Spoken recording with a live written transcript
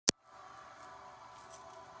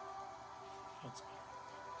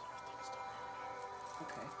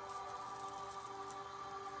Okay.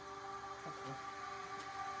 Okay.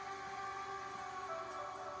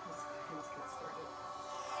 Let's get started.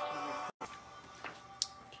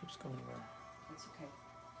 Keeps going well. It's okay.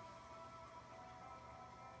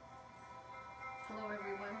 Hello,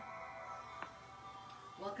 everyone.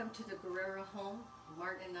 Welcome to the Guerrero home.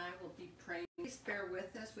 Martin and I will be praying. Please bear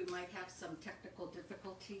with us. We might have some technical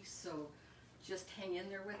difficulties, so just hang in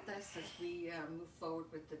there with us as we move forward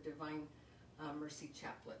with the Divine Mercy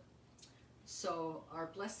Chaplet. So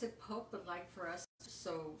our Blessed Pope would like for us,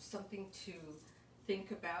 something to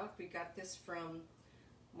think about. We got this from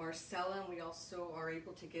Marcella, and we also are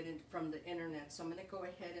able to get it from the internet. So I'm going to go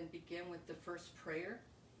ahead and begin with the first prayer.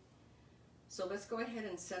 So let's go ahead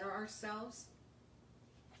and center ourselves.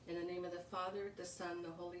 In the name of the Father, the Son, the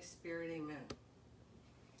Holy Spirit, amen.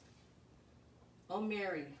 O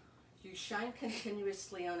Mary, you shine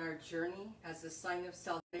continuously on our journey as a sign of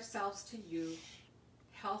salvation. Ourselves to you,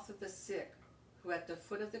 health of the sick, who at the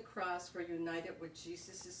foot of the cross were united with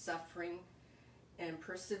Jesus' suffering and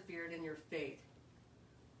persevered in your faith.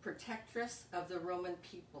 Protectress of the Roman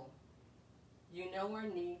people, you know our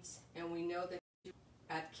needs, and we know that you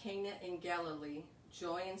at Cana in Galilee,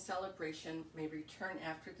 joy and celebration may return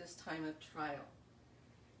after this time of trial.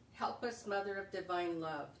 Help us, Mother of Divine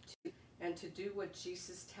Love, to do what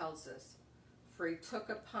Jesus tells us. For he took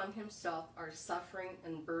upon himself our suffering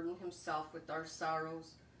and burdened himself with our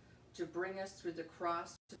sorrows to bring us through the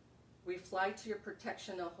cross. We fly to your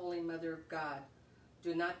protection, O Holy Mother of God.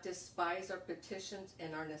 Do not despise our petitions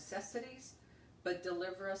and our necessities, but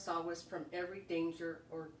deliver us always from every danger,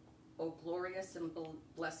 O glorious and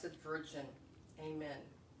blessed Virgin. Amen.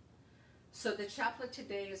 So the chaplet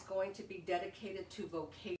today is going to be dedicated to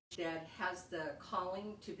vocation that has the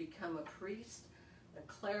calling to become a priest, a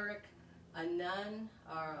cleric, a nun,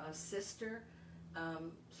 or a sister.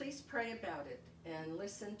 Please pray about it and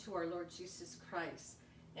listen to our Lord Jesus Christ,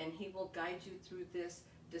 and he will guide you through this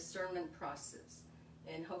discernment process.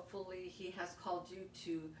 And hopefully he has called you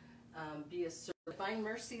to be a servant. Divine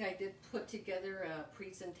Mercy, I did put together a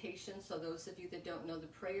presentation, so those of you that don't know the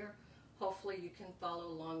prayer, hopefully you can follow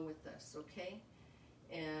along with us, okay?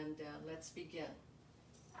 And let's begin.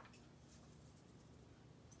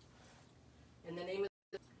 In the name of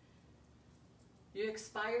you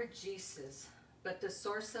expired Jesus, but the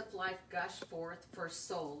source of life gushed forth for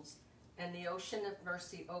souls, and the ocean of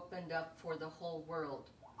mercy opened up for the whole world.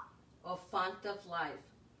 O font of life,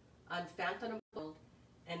 unfathomable,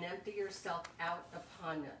 and empty yourself out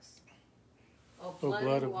upon us. O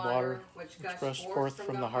blood of water, which gushed forth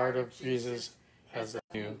from the heart of Jesus as a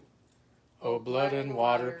new. O blood and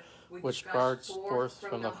water, which gushed forth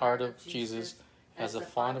from the heart of Jesus as a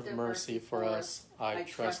font of mercy for us, I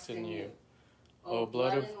trust in you. O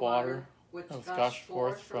blood of water, which gushed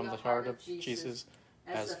forth from the heart of Jesus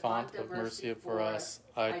as font of mercy for us,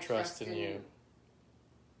 I trust in you.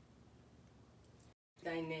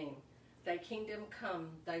 Thy name, thy kingdom come,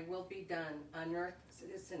 thy will be done, on earth as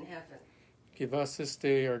it is in heaven. Give us this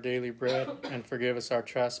day our daily bread, and forgive us our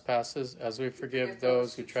trespasses, as we forgive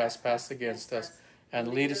those who trespass against us. And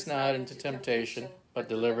lead us not into temptation, but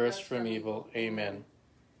deliver us from evil. Amen.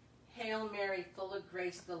 Hail Mary, full of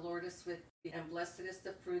grace, the Lord is with thee, and blessed is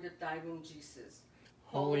the fruit of thy womb, Jesus.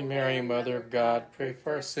 Holy Mary, Mother of God, pray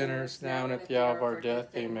for us sinners, now and at the hour of our death.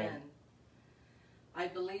 Amen. I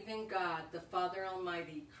believe in God, the Father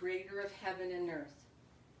Almighty, creator of heaven and earth,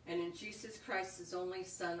 and in Jesus Christ, his only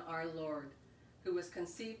Son, our Lord, who was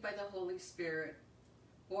conceived by the Holy Spirit,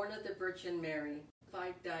 born of the Virgin Mary,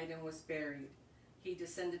 died and was buried. He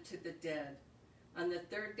descended to the dead. On the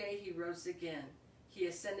third day he rose again. He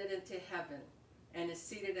ascended into heaven and is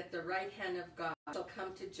seated at the right hand of God. He shall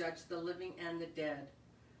come to judge the living and the dead.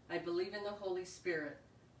 I believe in the Holy Spirit,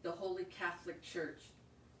 the Holy Catholic Church,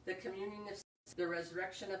 the communion of saints, the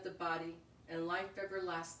resurrection of the body, and life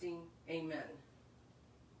everlasting. Amen.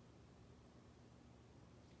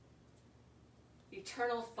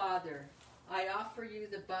 Eternal Father, I offer you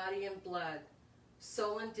the body and blood,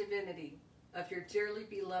 soul and divinity of your dearly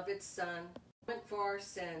beloved Son, went for our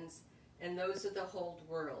sins and those of the whole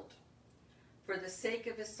world. For the sake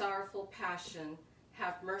of his sorrowful passion,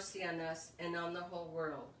 have mercy on us and on the whole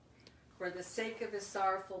world. For the sake of his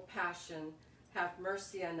sorrowful passion, have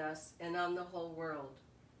mercy on us and on the whole world.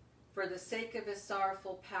 For the sake of his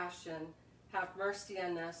sorrowful passion, have mercy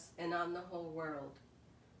on us and on the whole world.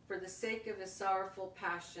 For the sake of his sorrowful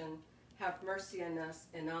passion, have mercy on us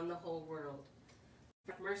and on the whole world.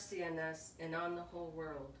 Have mercy on us and on the whole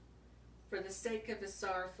world. For the sake of his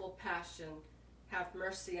sorrowful passion, have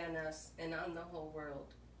mercy on us and on the whole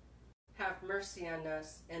world. Have mercy on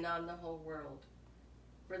us and on the whole world.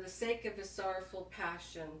 For the sake of his sorrowful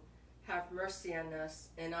passion, have mercy on us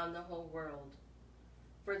and on the whole world.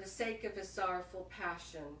 For the sake of his sorrowful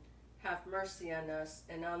passion, have mercy on us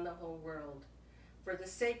and on the whole world. For the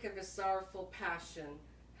sake of his sorrowful passion,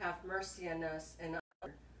 have mercy on us and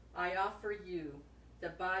on. I offer you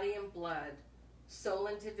the body and blood, soul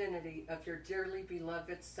and divinity of your dearly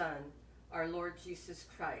beloved Son, our Lord Jesus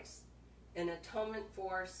Christ, in atonement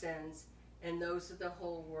for our sins and those of the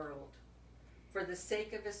whole world. For the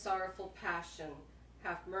sake of his sorrowful passion,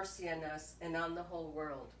 have mercy on us and on the whole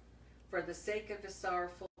world. For the sake of his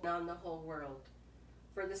sorrowful and on the whole world.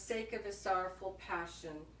 For the sake of his sorrowful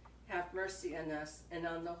passion, have mercy on us and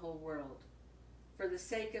on the whole world. For the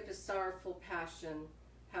sake of his sorrowful passion,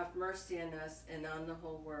 have mercy on us and on the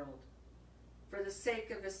whole world. For the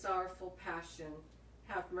sake of his sorrowful passion,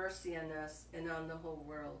 have mercy on us and on the whole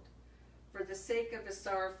world. For the sake of his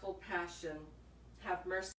sorrowful passion, have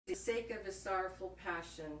mercy. For the sake of his sorrowful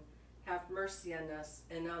passion, have mercy on us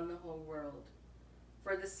and on the whole world.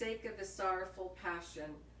 For the sake of his sorrowful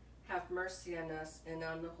passion, have mercy on us and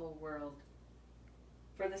on the whole world.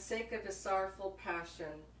 For the sake of his sorrowful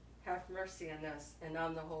passion, have mercy on us and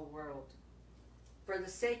on the whole world. For the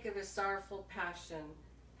sake of his sorrowful passion,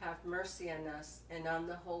 have mercy on us and on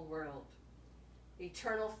the whole world.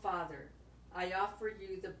 Eternal Father, I offer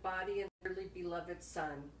you the body and dearly beloved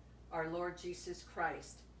Son, our Lord Jesus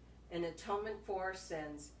Christ, in atonement for our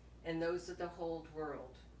sins and those of the whole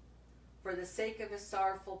world. For the sake of his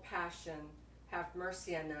sorrowful passion, have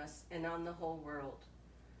mercy on us and on the whole world.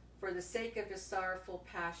 For the sake of his sorrowful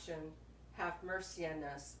passion, have mercy on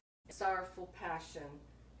us. Sorrowful passion,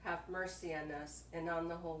 have mercy on us and on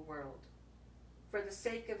the whole world. For the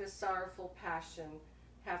sake of his sorrowful passion,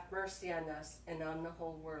 have mercy on us and on the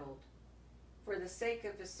whole world. For the sake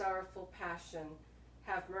of his sorrowful passion,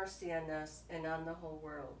 have mercy on us and on the whole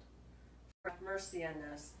world. Have mercy on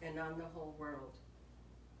us and on the whole world.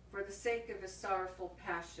 For the sake of his sorrowful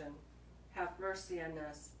passion, have mercy on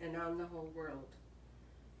us and on the whole world.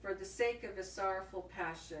 For the sake of his sorrowful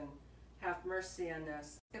passion, have mercy on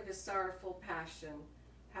us. For the sake of his sorrowful passion,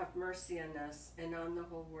 have mercy on us and on the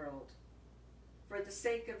whole world. For the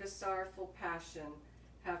sake of his sorrowful passion,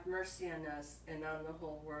 have mercy on us and on the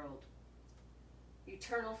whole world.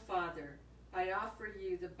 Eternal Father, I offer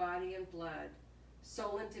you the body and blood,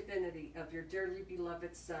 soul and divinity of your dearly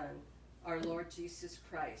beloved Son, our Lord Jesus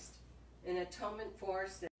Christ, in atonement for our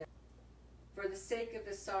sins. For the sake of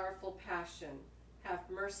his sorrowful passion, have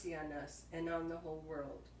mercy on us and on the whole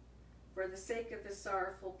world. For the sake of his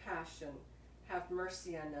sorrowful passion, have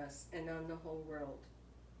mercy on us and on the whole world.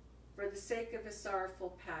 For the sake of his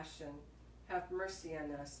sorrowful passion, have mercy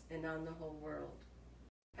on us and on the whole world.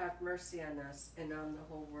 Have mercy on us and on the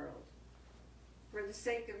whole world. For the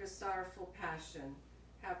sake of his sorrowful passion,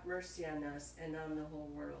 have mercy on us and on the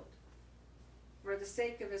whole world. For the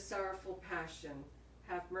sake of his sorrowful passion,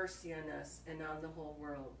 have mercy on us and on the whole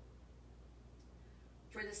world.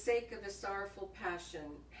 For the sake of his sorrowful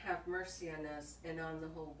passion, have mercy on us and on the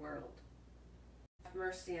whole world. Have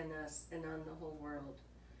mercy on us and on the whole world.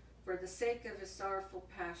 For the sake of his sorrowful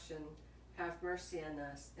passion, have mercy on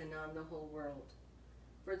us and on the whole world.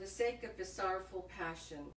 For the sake of his sorrowful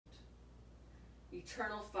passion,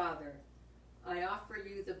 Eternal Father, I offer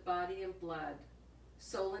you the body and blood,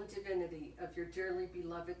 soul and divinity of your dearly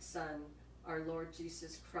beloved Son, our Lord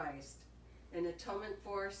Jesus Christ, in atonement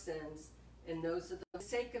for our sins and those of the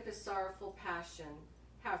sake of his sorrowful passion,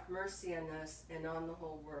 have mercy on us and on the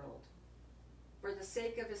whole world. For the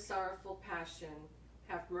sake of his sorrowful passion,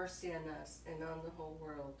 have mercy on us and on the whole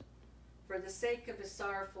world. For the sake of his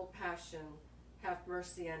sorrowful passion, have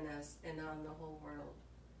mercy on us and on the whole world.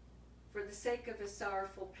 For the sake of his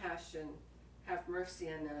sorrowful passion, have mercy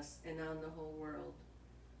on us and on the whole world.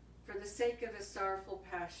 For the sake of his sorrowful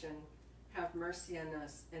passion, have mercy on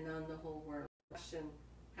us and on the whole world.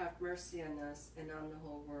 Have mercy on us and on the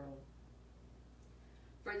whole world.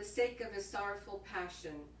 For the sake of his sorrowful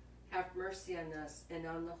passion, have mercy on us and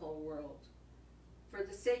on the whole world. For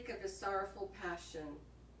the sake of his sorrowful passion,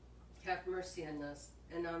 have mercy on us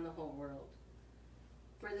and on the whole world.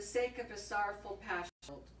 For the sake of his sorrowful passion,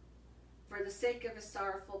 for the sake of his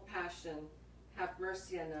sorrowful passion, have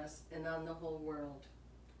mercy on us and on the whole world.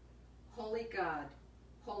 Holy God,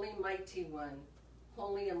 Holy Mighty One,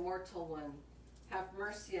 Holy Immortal One, have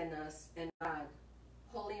mercy on us and God,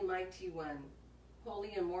 Holy Mighty One,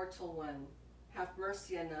 Holy Immortal One, have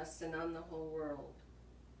mercy on us and on the whole world.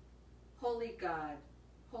 Holy God,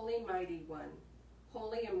 Holy Mighty One,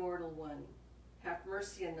 Holy Immortal One, have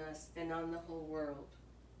mercy on us and on the whole world.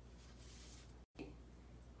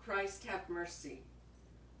 Christ, have mercy.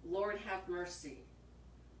 Lord, have mercy.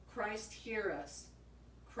 Christ, hear us.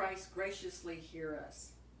 Christ, graciously hear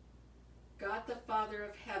us. God the Father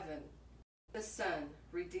of heaven, the Son,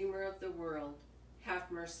 Redeemer of the world, have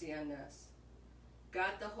mercy on us.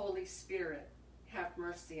 God the Holy Spirit, have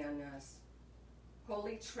mercy on us.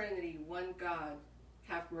 Holy Trinity, one God,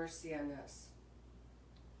 have mercy on us.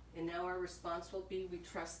 And now our response will be, we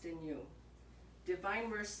trust in you. Divine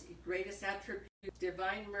mercy, greatest attribute,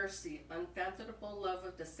 divine mercy, unfathomable love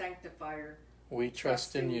of the sanctifier, we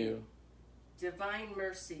trust in you. Divine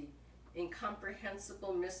mercy,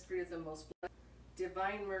 incomprehensible mystery of the most blessed.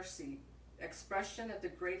 Divine mercy, expression of the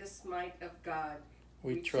greatest might of God,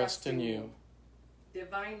 we trust in you.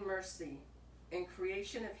 Divine mercy, in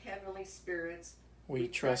creation of heavenly spirits, we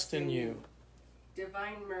trust in you.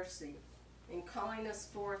 Divine mercy, in calling us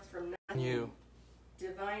forth from you.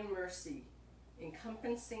 Divine mercy,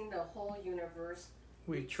 encompassing the whole universe,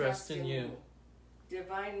 we trust in you.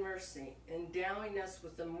 Divine mercy, endowing us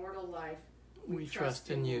with immortal life, we trust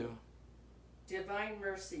in you. Divine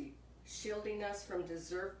mercy, shielding us from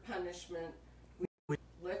deserved punishment,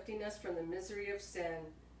 lifting us from the misery of sin,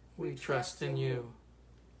 we trust in you.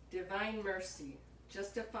 Divine mercy,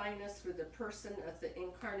 justifying us through the person of the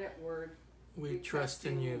incarnate Word, we trust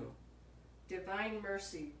in you. Divine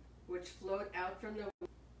mercy, which flowed out from the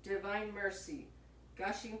divine mercy,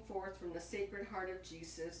 gushing forth from the Sacred Heart of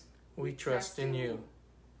Jesus, we trust in you.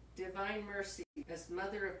 Divine mercy, as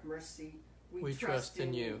Mother of mercy, we trust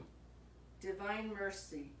in you. Divine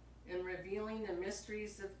mercy, in revealing the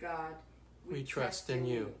mysteries of God, we trust in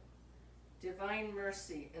you. Divine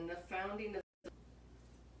mercy, in the founding of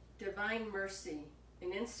divine mercy,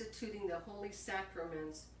 in instituting the holy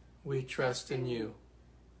sacraments, we trust in you.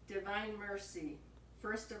 Divine mercy,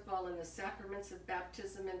 first of all in the sacraments of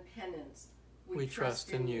baptism and penance, we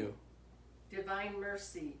trust in you. Divine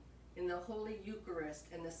mercy, in the Holy Eucharist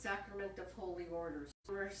and the sacrament of holy orders.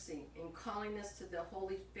 Mercy, in calling us to the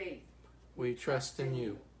holy faith, we trust in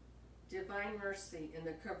you. Divine mercy, in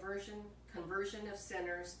the conversion of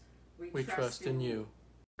sinners, we trust in you.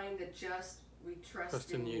 Divine the just, we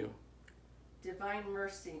trust in you. Divine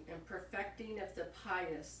mercy, in perfecting of the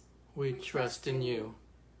pious, we trust in you.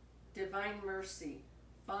 Divine mercy,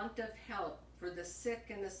 font of help for the sick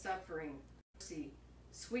and the suffering, mercy,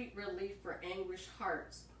 sweet relief for anguished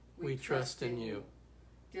hearts, we trust in you.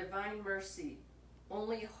 Divine mercy,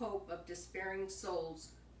 only hope of despairing souls,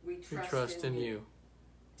 we trust in you.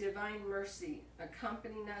 Divine mercy,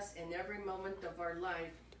 accompanying us in every moment of our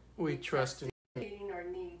life, we trust in you. Meeting our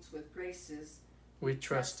needs with graces, we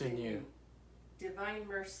trust in you. Divine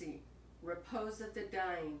mercy, repose of the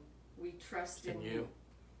dying, we trust in you.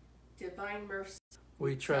 Divine mercy,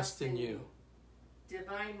 we trust in you.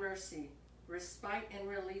 Divine mercy, respite and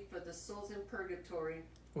relief for the souls in purgatory,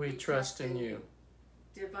 we trust in you.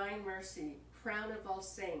 Divine mercy, crown of all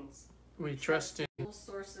saints, we trust in you.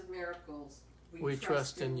 Source of miracles, we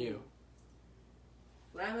trust in you.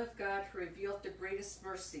 Lamb of God, who revealed the greatest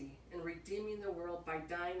mercy in redeeming the world by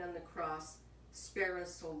dying on the cross, spare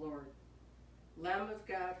us, O Lord. Lamb of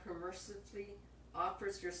God, who mercifully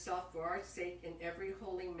offers yourself for our sake in every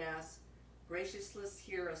holy Mass, graciously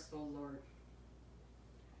hear us, O Lord.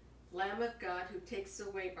 Lamb of God, who takes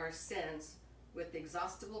away our sins with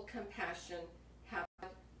exhaustible compassion,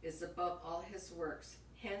 heaven is above all his works.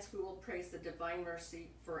 Hence we will praise the divine mercy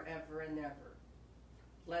forever and ever.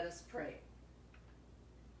 Let us pray.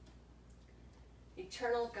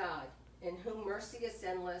 Eternal God, in whom mercy is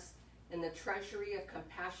endless and the treasury of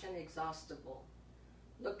compassion exhaustible,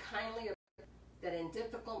 look kindly upon us, that in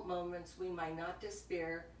difficult moments we might not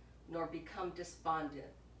despair nor become despondent,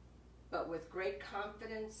 but with great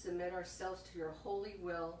confidence submit ourselves to your holy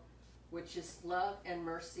will, which is love and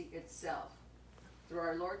mercy itself. Through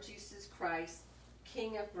our Lord Jesus Christ,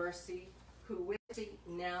 King of mercy, who with thee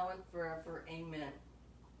now and forever. Amen.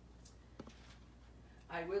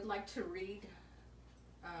 I would like to read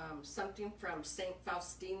something from St.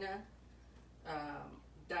 Faustina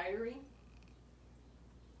diary.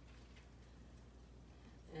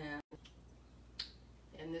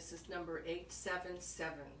 And this is number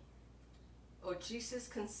 877. O Jesus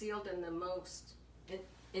concealed in the most,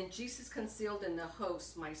 in Jesus concealed in the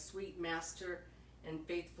host, my sweet master and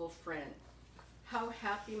faithful friend. How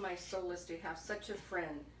happy my soul is to have such a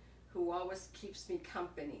friend who always keeps me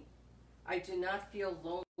company. I do not feel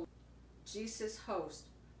lonely. Jesus host,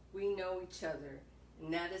 we know each other,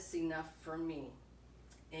 and that is enough for me.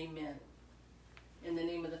 Amen. In the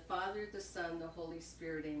name of the Father, the Son, the Holy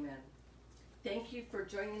Spirit, amen. Thank you for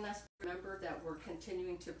joining us. Remember that we're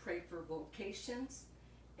continuing to pray for vocations,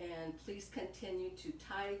 and please continue to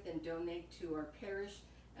tithe and donate to our parish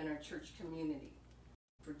and our church community.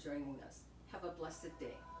 For joining us. Have a blessed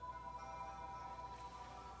day.